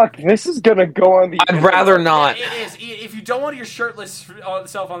 masterpieces of Fuck, this is gonna go on the. I'd rather not. It is. If you don't want your shirtless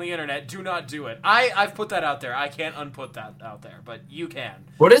self on the internet, do not do it. I've put that out there. I can't unput that out there, but you can.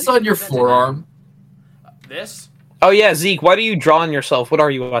 What is You on can your present it. forearm? This? Oh yeah, Zeke, why do you draw on yourself? What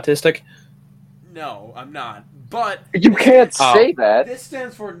are you, autistic? No, I'm not. But You can't Oh. say that. this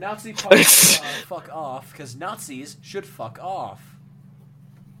stands for Nazi Party fuck off, because Nazis should fuck off.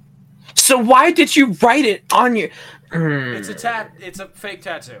 So why did you write it on your? It's a fake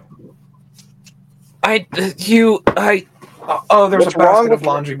tattoo. Oh, there's What's a wrong basket with of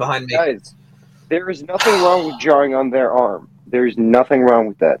laundry behind me. Guys, there is nothing wrong with drawing on their arm. There is nothing wrong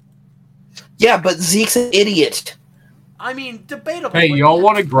with that. Yeah, but Zeke's an idiot. I mean, debatable. Hey, but y'all yeah.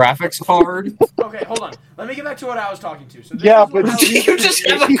 want a graphics card? Okay, hold on. Let me get back to what I was talking to. So this Yeah, is but how- You just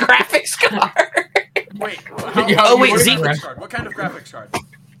have a graphics card. Wait. Yeah, Oh, wait, you want a Zeke- graphics card? What kind of graphics card?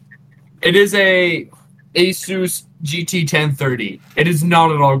 It is a Asus GT 1030. It is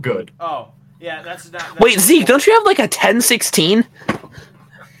not at all good. Oh, yeah, that's not. That's Wait, Zeke, don't you have like a 1016?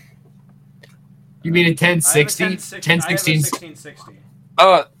 You mean a I have a 1060? 1060. I have a 1016?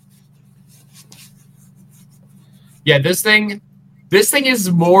 1660. Yeah, this thing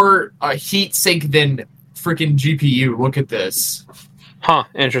is more a heat sink than freaking GPU. Look at this. Huh,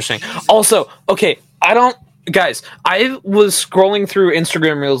 interesting. Also, okay, guys, I was scrolling through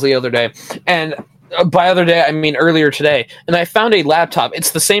Instagram Reels the other day, and by other day, I mean earlier today, and I found a laptop.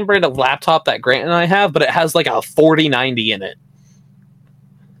 It's the same brand of laptop that Grant and I have, but it has like a 4090 in it.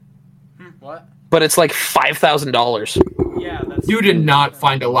 What? But it's like $5,000. Yeah, that's. You did not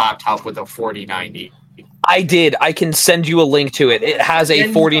find a laptop with a 4090. I did. I can send you a link to it. It has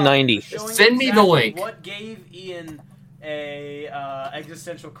a 4090. Showing Send me the exactly link. What gave Ian a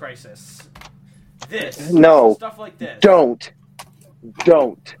existential crisis? This. No. Stuff like this. Don't.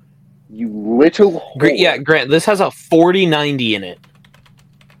 You little whore. Yeah, Grant, this has a 4090 in it.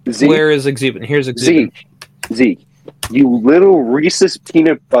 Zeke, Where is Exubin? Here's Exubin. Zeke, you little Reese's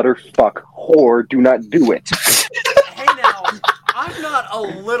peanut butter fuck whore, do not do it. Hey now, I'm not a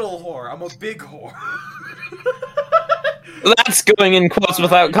little whore. I'm a big whore. That's going in quotes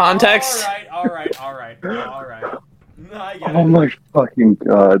without context. All right. No, I get Oh it. my fucking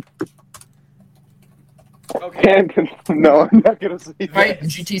god. Okay. And, no, I'm not gonna say Right? that.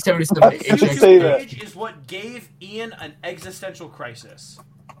 GT 77 Just YouTube say that. page is what gave Ian an existential crisis.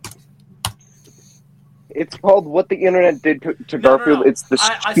 It's called What the Internet Did to No. Garfield. It's the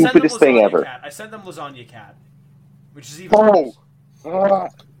I sent them stupidest thing Lasagna ever. Cat. I sent them Lasagna Cat, which is even Oh,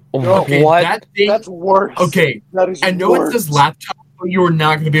 worse. Okay, What? that thing, that's worse. okay, That is I know worse. it says laptop, but you are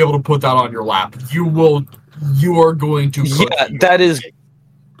not going to be able to put that on your lap. You are going to cook Yeah, your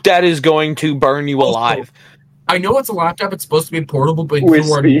that is going to burn you Also, alive. I know it's a laptop, it's supposed to be portable, but you are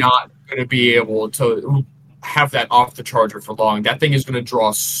Wispy. not going to be able to have that off the charger for long. That thing is going to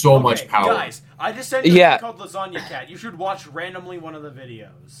draw so much power. Guys, I just sent you Yeah. a thing called Lasagna Cat. You should watch randomly one of the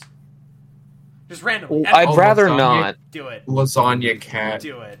videos. Just randomly. I'd Oh, rather lasagna? not. Do it. Lasagna cat.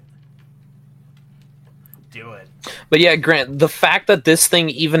 Do it. Do it. But yeah, Grant, the fact that this thing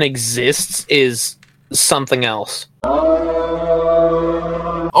even exists is something else.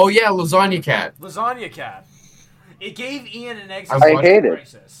 Oh yeah, lasagna cat. Lasagna Cat. It gave Ian an I existential hate it.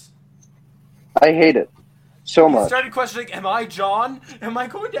 crisis. I hate it so He much. started questioning, am I John? Am I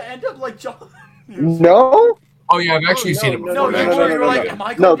going to end up like John? No? Oh yeah, I've actually seen it no, before. No, no, you no, were no, no, like, no. am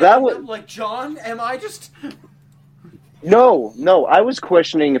I No, going to that end was- up like John? Am I just... No. I was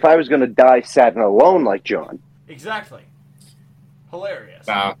questioning if I was going to die sad and alone like John. Exactly. Hilarious.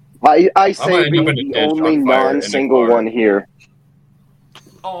 Nah. I say gonna end up being in a the ditch only on fire in a non-single car. one here.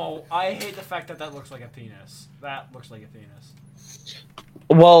 Oh, I hate the fact that that looks like a penis. That looks like a penis.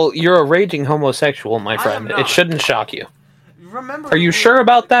 Well, you're a raging homosexual, my I am friend. not. It shouldn't shock you. Remember Are you the sure rule-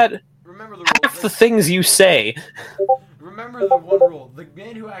 about that? Remember the Half the rule. things you say. Remember the one rule. The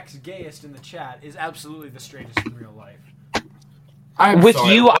man who acts gayest in the chat is absolutely the straightest in real life. I'm With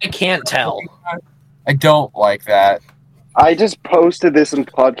sorry. you, I can't tell. I don't like that. I just posted this in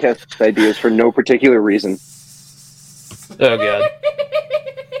podcast ideas for no particular reason. Oh, God.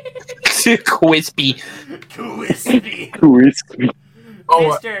 Quispy. Crispy.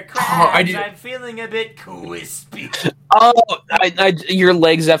 Oh, Mr. Krabs, I did- I'm feeling a bit crispy. Oh, your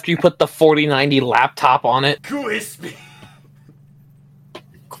legs after you put the 4090 laptop on it. Crispy.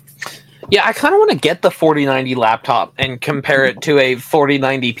 Yeah, I kind of want to get the 4090 laptop and compare it to a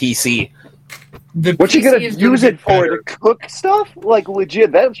 4090 PC. the What you PC gonna is use be it for? better. To cook stuff? Like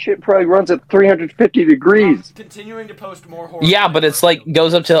legit, that shit probably runs at 350 degrees. Continuing to post more horror. Yeah, but it's like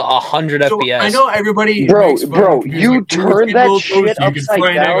goes up to 100 So, FPS. I know everybody. Bro, makes fun bro, of computers, you like, turn can that build shit toast, you can upside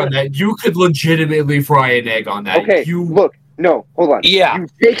fry an egg down. on that. You could legitimately fry an egg on that. Okay, You look, no, hold on. Yeah. You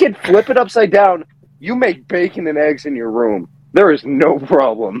take it, flip it upside down. You make bacon and eggs in your room. There is no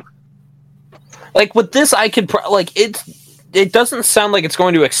problem. Like with this, I could it doesn't sound like it's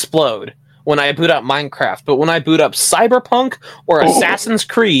going to explode when I boot up Minecraft, but when I boot up Cyberpunk or Assassin's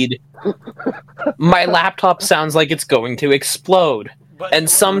Creed, my laptop sounds like it's going to explode. But And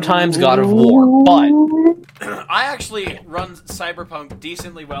sometimes God of War, but I actually run Cyberpunk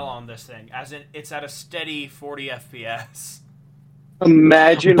decently well on this thing, as in it's at a steady 40 FPS.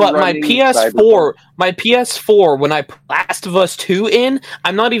 Imagine. my running PS4, Cyberpunk. when I put Last of Us 2 in,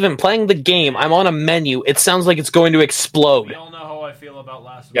 I'm not even playing the game. I'm on a menu. It sounds like it's going to We explode. all know how I I feel about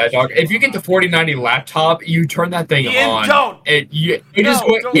Last of Yeah, Us dog. 2. If you get the 4090 laptop, you turn that thing Ian, on. don't! It No, is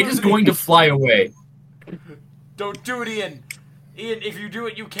don't it is listen to going me. to fly away. Don't do it, Ian. Ian, if you do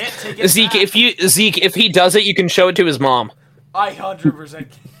it, you can't take it Zeke, back. if he does it, you can show it to his mom. I 100%.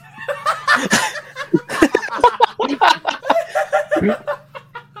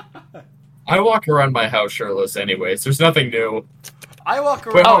 I walk around my house shirtless anyways. There's nothing new. I walk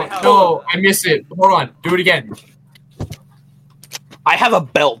around Wait, my oh, house. no, I missed it. Hold on. Do it again. I have a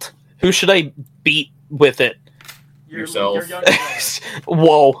belt. Who should I beat with it? Yourself. Your younger brother.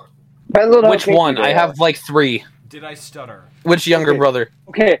 Whoa. Depends on how Which kinky one? they I are. have like 3. Did I stutter? Which younger Okay. brother?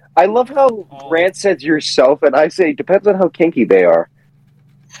 Okay, I love how Oh. Grant says yourself, and I say depends on how kinky they are.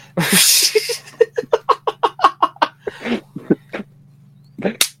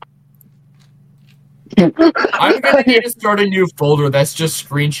 I'm gonna need to start a new folder that's just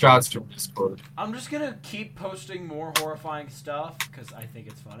screenshots from Discord. I'm just gonna keep posting more horrifying stuff because I think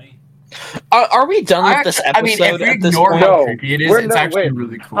it's funny. Are we done with this episode I mean, if you at this ignore point? how No, creepy it is, we're it's not- actually wait,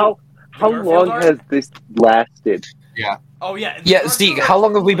 really cool. How Garfield long art? has this lasted? Oh yeah. the Yeah, Garfield Zeke, art- how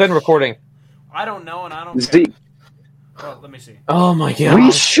long have we been recording? I don't know, and I don't. care. Zeke, Well, let me see. Oh my god.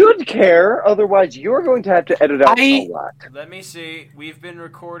 we should care, otherwise you're going to have to edit out a lot. Let me see. We've been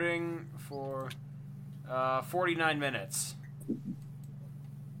recording for 49 minutes.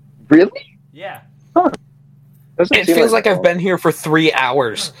 Really? Yeah. Doesn't It seem feels like that I've long. been here for 3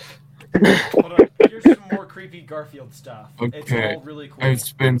 hours. Hold on. Here's some more creepy Garfield stuff. It's Okay. all really cool.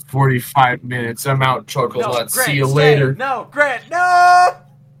 It's been 45 minutes. I'm out, Chuckles. No, Let's Grant, see you stay. later. No, Grant, no!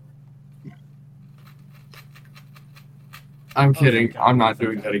 I'm kidding. thank God. I'm not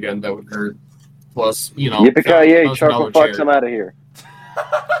doing that again. That would hurt. Plus, you know. Yippee-ki-yay, $1,000 Chuckle chair. Fucks, I'm out of here.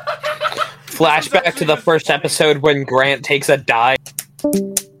 Flashback to the first episode when Grant takes a dive.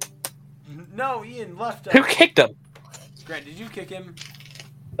 No, Ian left us. Who kicked him? Grant, did you kick him?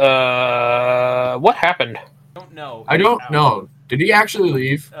 What happened? Don't know. I don't Out. know. Did he actually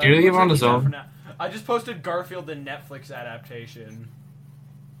leave? Did he leave looks on like his he's out for own? now. I just posted Garfield the Netflix adaptation.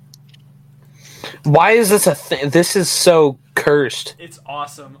 Why is this a thing? This is so cursed. It's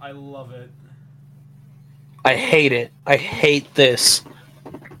awesome. I love it. I hate it. I hate this.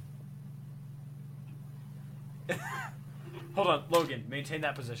 Hold on, Logan. Maintain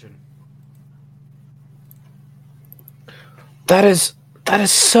that position. That is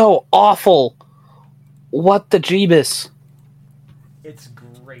so awful. What the Jeebus? It's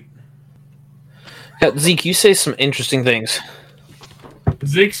great. Yeah, Zeke, you say some interesting things.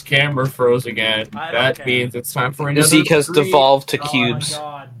 Zeke's camera froze again. I don't That care. means it's time for another. Zeke has three. devolved to Oh cubes. my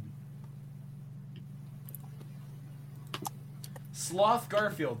god. Sloth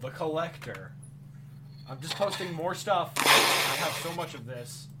Garfield, the collector. I'm just posting more stuff. I have so much of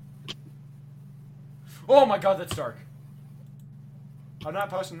this. Oh my god, that's dark. I'm not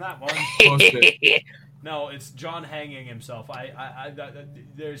posting that one. Post it. No, it's John hanging himself.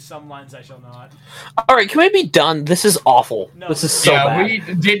 There's some lines I shall not. All right, can we be done? This is awful. No, this is so Yeah, bad. we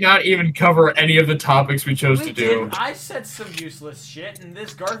did not even cover any of the topics we chose We to do. did. I said some useless shit, and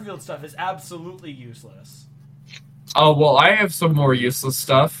this Garfield stuff is absolutely useless. Oh well, I have some more useless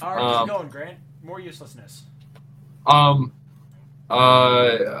stuff. Alright, keep going, Grant. More uselessness. The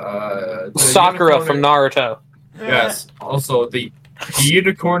Sakura unicorn- from Naruto. Yes. Also, the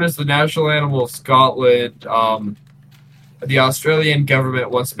unicorn is the national animal of Scotland. The Australian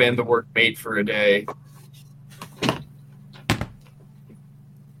government once banned the word "mate" for a day.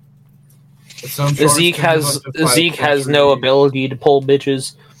 Some short Zeke stint of has up to 5 Zeke has no centuries. ability to pull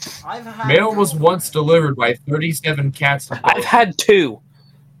bitches. I've had Mail was girlfriends. once delivered by 37 cats. to I've had 2.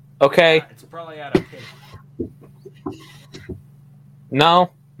 Okay? Yeah, it's probably out of pity. No,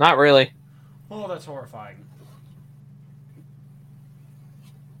 not really. Oh, that's horrifying.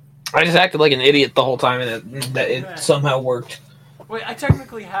 I just acted like an idiot the whole time, and it somehow worked. Wait, I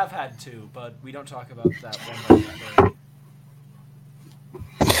technically have had 2, but we don't talk about that one.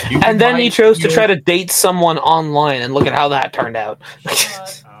 You can And then buy he chose to eel- try to date someone online, and look at how that turned out.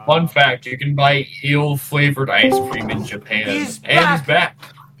 Shut up. Fun fact: you can buy eel-flavored ice cream in Japan, He's and back! he's back.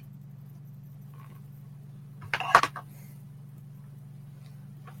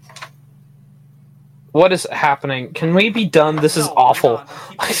 What is happening? Can we be done? This is No, we're awful. not. I'm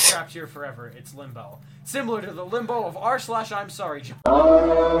keeping it trapped here forever. It's limbo. Similar to the limbo of r/I'm sorry, John.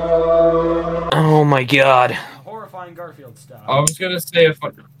 Oh my god. Horrifying Garfield stuff. I was gonna say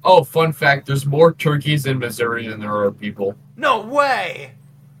fun fact: there's more turkeys in Missouri than there are people. No way!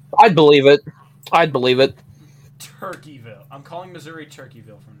 I'd believe it. I'd believe it. Turkeyville. I'm calling Missouri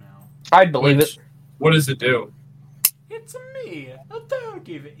Turkeyville from now. I'd believe it. What does it do? It's me, a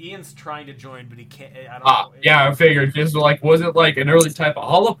doggy. Ian's trying to join, but he can't. I don't know. Yeah, I figured. This wasn't like an early type of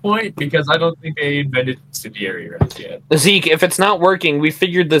hollow point because I don't think they invented incendiary rounds yet. Zeke, if it's not working, we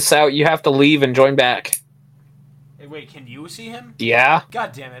figured this out. You have to leave and join back. Hey, wait, can you see him? Yeah?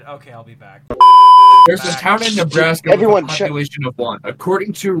 God damn it. Okay, I'll be back. There's a town in Nebraska Everyone with a population of 1.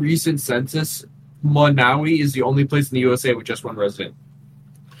 According to a recent census, Monawi is the only place in the USA with just 1 resident.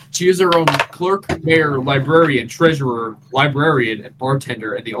 She is her own clerk, mayor, librarian, treasurer, librarian, and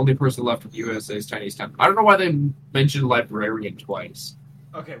bartender, and the only person left in the USA's tiniest town. I don't know why they mentioned librarian twice.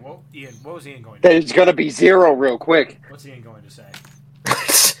 Okay, well, Ian, what was Ian going to say? There's gonna be 0 real quick. What's Ian going to say?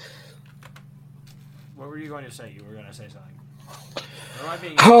 What were you going to say? You were going to say something. Or am I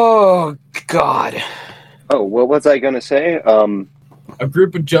being... Oh, God. Oh, what was I gonna say? A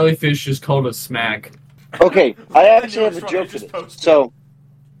group of jellyfish is called a smack. Okay, I actually have a Newest one joke I for just this. posted. So,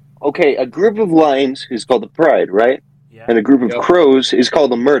 okay, a group of lions is called the pride, right? Yeah. And a group of Yep. crows is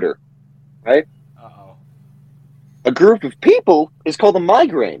called the murder. Uh-oh. A group of people is called a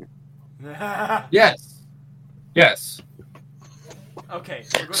migraine. Yes. Yes. Okay.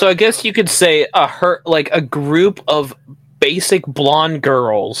 So I guess you could say a group of basic blonde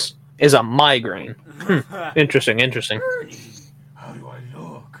girls is a migraine. Interesting. Bernie, how do I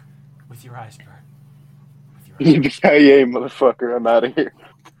look? With your eyes, Bert. With your eyes. Yippee-ki-yay, motherfucker, I'm out of here.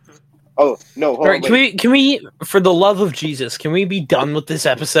 Oh, no, hold All right, on, wait. can we, for the love of Jesus, can we be done with this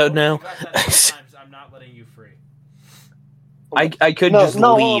episode now? You got that many times, I'm not letting you free. I could No, just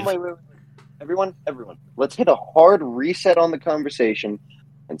hold leave. on, wait. Everyone, let's hit a hard reset on the conversation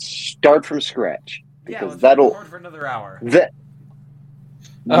and start from scratch. Yeah, Because let's that'll... record for another hour.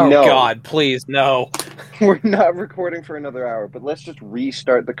 Oh no, God, please no. we're not recording for another hour, but let's just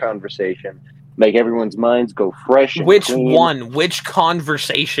restart the conversation. Make everyone's minds go fresh and Which clean. one? Which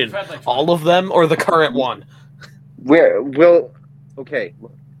conversation? We've had, like, All of them or the current one? Okay,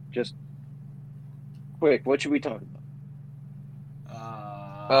 look, just quick, what should we talk about?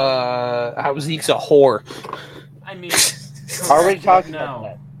 How Zeke's a whore. I mean, Already talking no. about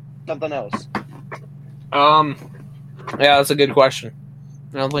that. Something else. Yeah, that's a good question.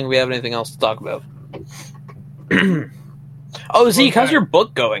 I don't think we have anything else to talk about. Oh, Zeke, how's your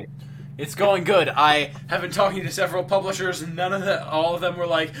book going? It's going good. I have been talking to several publishers, and all of them were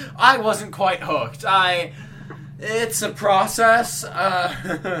like, I wasn't quite hooked. It's a process.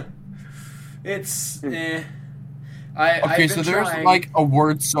 It's, Okay, I've been so there's trying. like a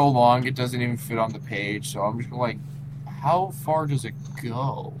word so long it doesn't even fit on the page, so I'm just like, how far does it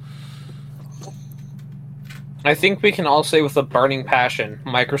go? I think we can all say with a burning passion,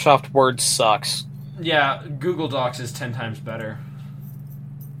 Microsoft Word sucks. Yeah, Google Docs is 10 times better.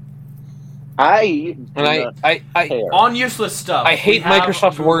 I And On useless stuff. I hate we have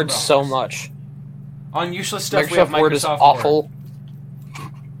Microsoft Google Word Docs. so much. On useless stuff, we have Microsoft Word is Microsoft awful,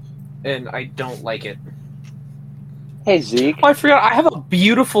 and I don't like it. Hey Zeke. Oh, I forgot. I have a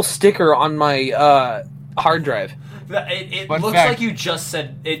beautiful sticker on my hard drive. It Fun looks fact. like you just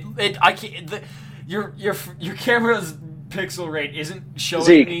said it. I can't. Your camera's pixel rate isn't showing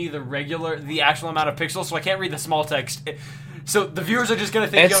Zeke. me the actual amount of pixels, so I can't read the small text. So the viewers are just gonna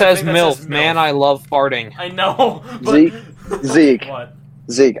think It you have a says thing that MILF. says Man, MILF. I love farting. I know, but Zeke. What?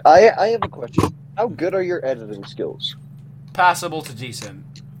 Zeke, I have a question. How good are your editing skills? Passable to decent.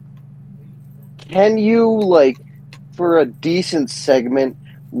 Can you, like, for a decent segment,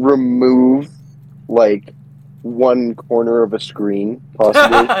 remove, like, one corner of a screen,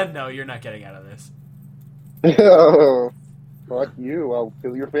 possibly? No, you're not getting out of this. Oh, fuck you. I'll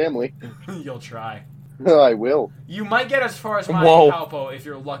kill your family. You'll try. I will. You might get as far as my Whoa. Palpo if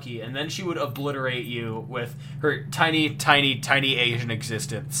you're lucky, and then she would obliterate you with her tiny, tiny, tiny Asian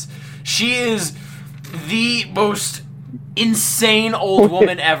existence. She is the most insane old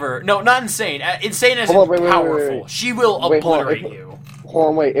woman ever. No, not insane. Insane as in Hold on, wait, powerful. wait. She will Wait, hold on. obliterate you. Hold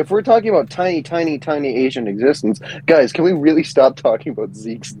on, wait. If we're talking about tiny, tiny, tiny Asian existence, guys, can we really stop talking about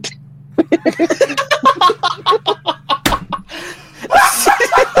Zeke's dick?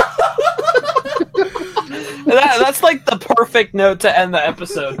 That's like the perfect note to end the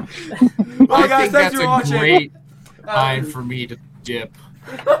episode. Well, I guys, think thanks that's for a watching. great time for me to dip.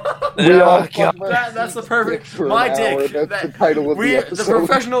 We all Oh, God. That's the perfect. For My an hour. dick. That's the title of the The episode.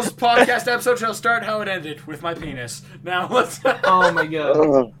 Professionals podcast episode shall start how it ended, with my penis. Now let's. Oh my God.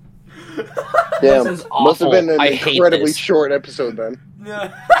 Ugh. Damn. This is Must have been awful. an I hate incredibly this. short episode then.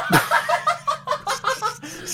 Yeah.